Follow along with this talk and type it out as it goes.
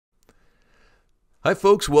Hi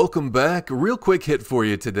folks, welcome back. A real quick hit for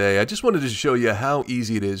you today. I just wanted to show you how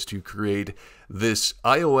easy it is to create this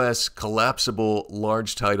iOS collapsible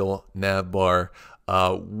large title nav bar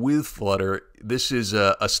with Flutter. This is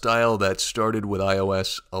a style that started with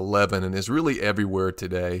iOS 11 and is really everywhere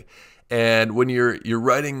today. And when you're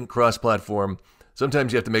writing cross-platform,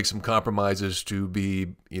 sometimes you have to make some compromises to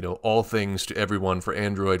be, all things to everyone for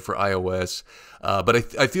Android, for iOS. But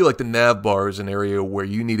I feel like the nav bar is an area where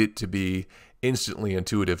you need it to be instantly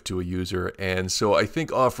intuitive to a user, and so I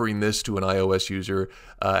think offering this to an iOS user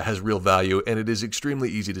has real value, and it is extremely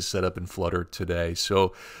easy to set up in Flutter today.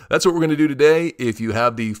 So that's what we're going to do today. If you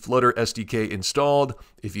have the Flutter SDK installed,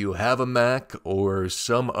 if you have a Mac or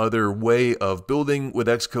some other way of building with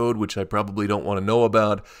Xcode, which I probably don't want to know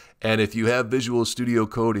about, and if you have Visual Studio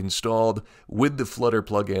Code installed with the Flutter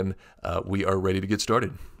plugin, we are ready to get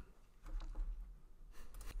started.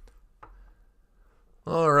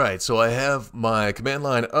 Alright, so I have my command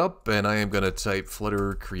line up and I am going to type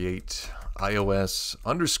flutter create iOS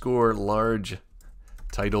 _ large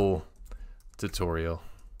title tutorial.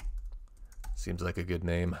 Seems like a good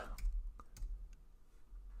name.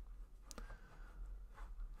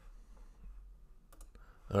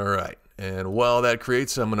 Alright, and while that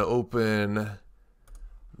creates, I'm going to open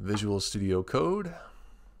Visual Studio Code.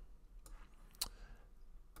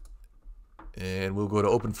 And we'll go to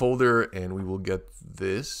open folder and we will get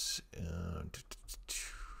this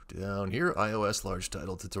down here, iOS large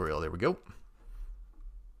title tutorial. There we go.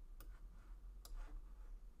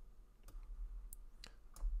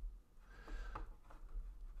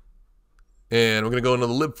 And we're going to go into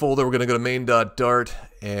the lib folder. We're going to go to main.dart,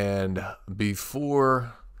 and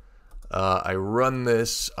before I run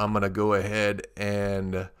this, I'm going to go ahead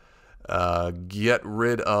and get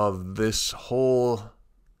rid of this whole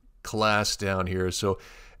class down here. So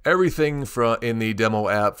everything in the demo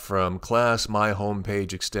app, from class, my home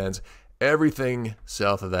page, extends, everything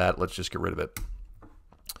south of that, let's just get rid of it.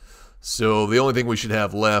 So the only thing we should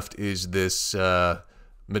have left is this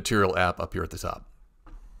material app up here at the top.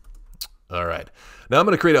 All right, now I'm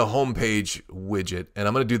going to create a home page widget, and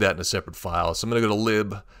I'm going to do that in a separate file. So I'm going to go to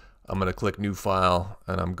lib, I'm going to click new file,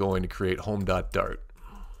 and I'm going to create home.dart.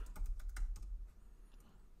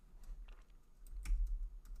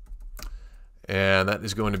 And that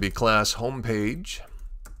is going to be class homepage,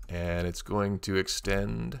 and it's going to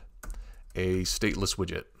extend a stateless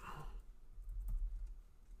widget.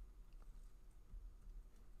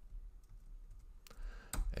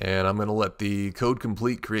 And I'm going to let the code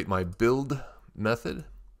complete create my build method.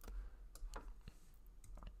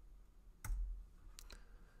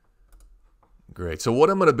 Great. So what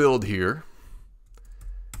I'm going to build here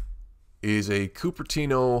is a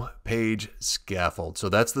Cupertino page scaffold. So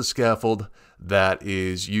that's the scaffold that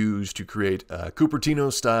is used to create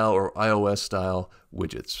Cupertino style or iOS style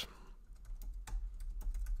widgets.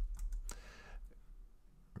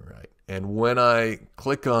 Right. And when I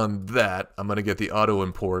click on that, I'm going to get the auto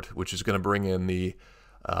import, which is going to bring in the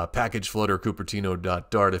package flutter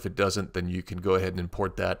cupertino.dart. If it doesn't, then you can go ahead and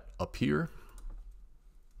import that up here.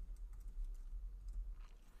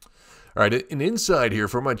 All right, and inside here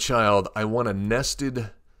for my child, I want a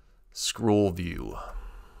nested scroll view.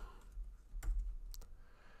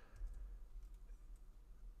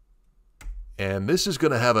 And this is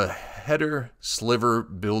going to have a header sliver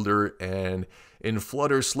builder, and in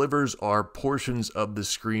Flutter, slivers are portions of the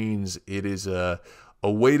screens. It is a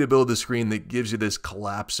way to build a screen that gives you this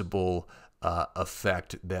collapsible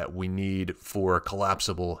effect that we need for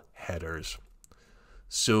collapsible headers.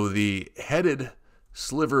 So the headed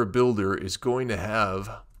Sliver builder is going to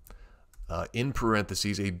have, in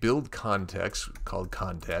parentheses, a build context called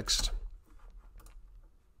context.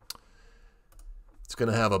 It's going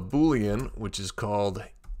to have a Boolean, which is called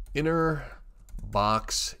inner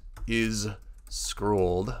box is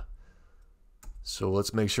scrolled. So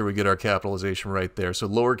let's make sure we get our capitalization right there. So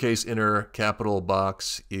lowercase inner, capital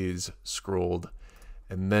box is scrolled.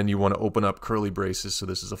 And then you want to open up curly braces. So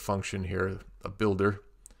this is a function here, a builder.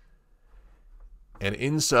 And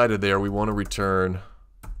inside of there, we want to return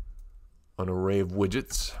an array of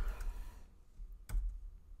widgets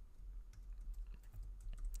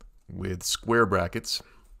with square brackets.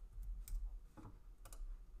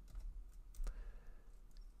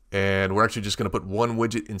 And we're actually just going to put one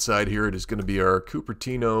widget inside here. It is going to be our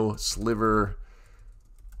Cupertino Sliver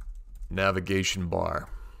navigation bar.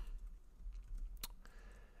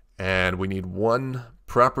 And we need one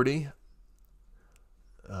property.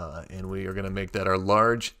 And we are going to make that our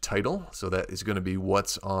large title. So that is going to be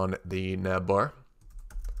what's on the nav bar.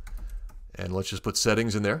 And let's just put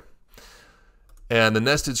settings in there. And the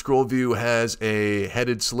nested scroll view has a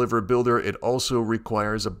headed sliver builder. It also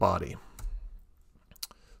requires a body.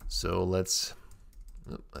 So let's,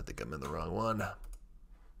 oh, I think I'm in the wrong one.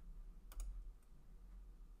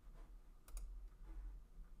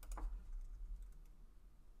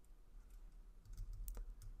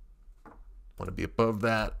 Want to be above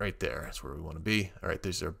that right there. That's where we want to be. All right,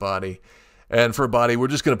 there's our body. And for a body, we're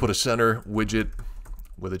just going to put a center widget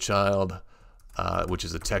with a child, which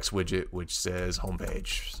is a text widget, which says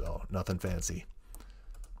homepage. So nothing fancy.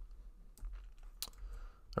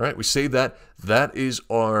 All right, we save that. That is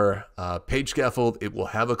our page scaffold. It will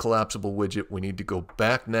have a collapsible widget. We need to go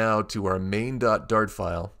back now to our main.dart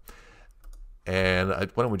file. And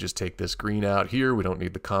why don't we just take this green out here? We don't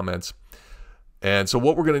need the comments. And so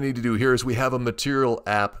what we're going to need to do here is we have a material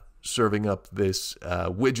app serving up this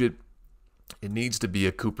widget. It needs to be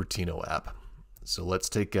a Cupertino app. So let's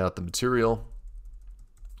take out the material.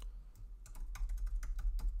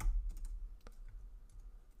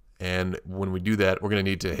 And when we do that, we're going to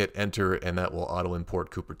need to hit enter, and that will auto import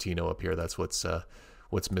Cupertino up here. That's what's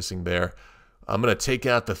missing there. I'm going to take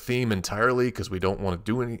out the theme entirely because we don't want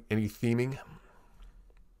to do any theming.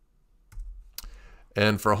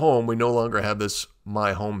 And for home, we no longer have this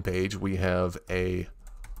my home page. We have a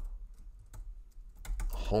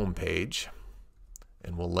home page,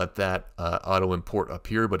 and we'll let that auto import up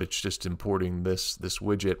here, but it's just importing this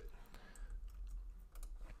widget.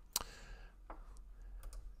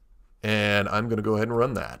 And I'm going to go ahead and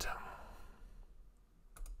run that.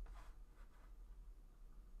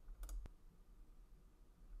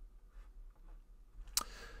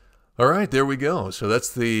 All right, there we go. So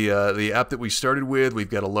that's the app that we started with. We've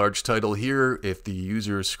got a large title here. If the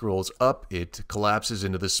user scrolls up, it collapses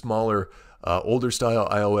into the smaller, older style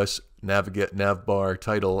iOS Nav Bar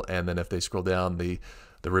title, and then if they scroll down, the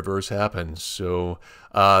reverse happens. So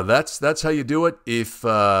that's how you do it. If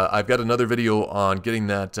I've got another video on getting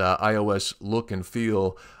that iOS look and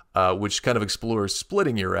feel, which kind of explores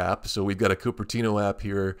splitting your app. So we've got a Cupertino app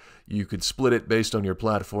here. You could split it based on your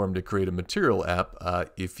platform to create a material app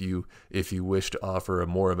if you wish to offer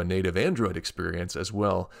more of a native Android experience as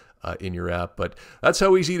well in your app. But that's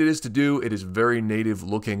how easy it is to do. It is very native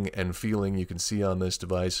looking and feeling. You can see on this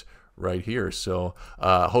device right here. So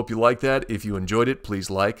hope you like that. If you enjoyed it, please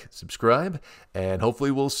like, subscribe, and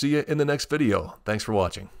hopefully we'll see you in the next video. Thanks for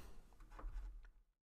watching.